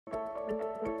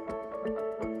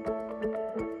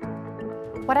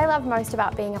What I love most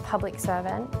about being a public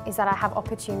servant is that I have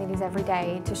opportunities every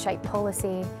day to shape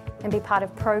policy and be part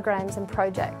of programs and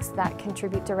projects that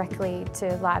contribute directly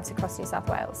to lives across New South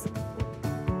Wales.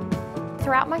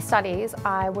 Throughout my studies,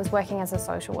 I was working as a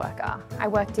social worker. I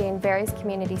worked in various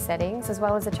community settings as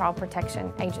well as a child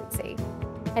protection agency.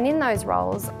 And in those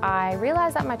roles, I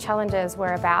realised that my challenges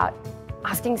were about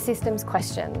asking systems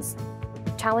questions,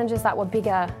 challenges that were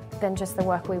bigger than just the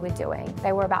work we were doing.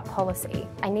 They were about policy.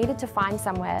 I needed to find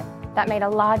somewhere that made a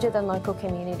larger than local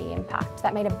community impact,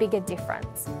 that made a bigger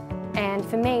difference. And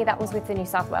for me, that was with the New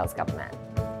South Wales Government.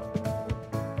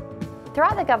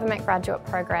 Throughout the Government Graduate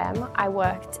Program, I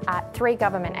worked at 3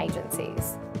 government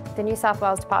agencies: the New South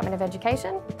Wales Department of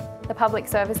Education, the Public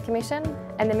Service Commission,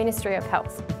 and the Ministry of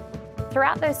Health.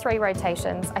 Throughout those 3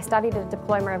 rotations, I studied a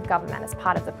Diploma of Government as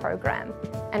part of the program,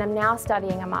 and I'm now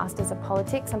studying a Masters of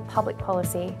Politics and Public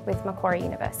Policy with Macquarie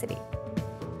University.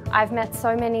 I've met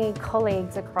so many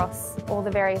colleagues across all the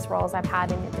various roles I've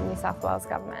had in the New South Wales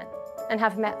Government, and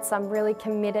have met some really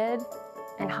committed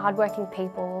and hardworking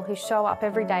people who show up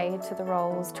every day to the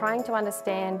roles, trying to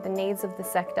understand the needs of the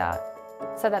sector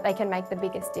so that they can make the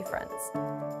biggest difference.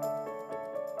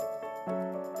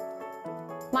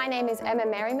 My name is Emma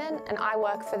Merriman and I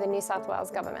work for the New South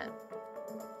Wales Government.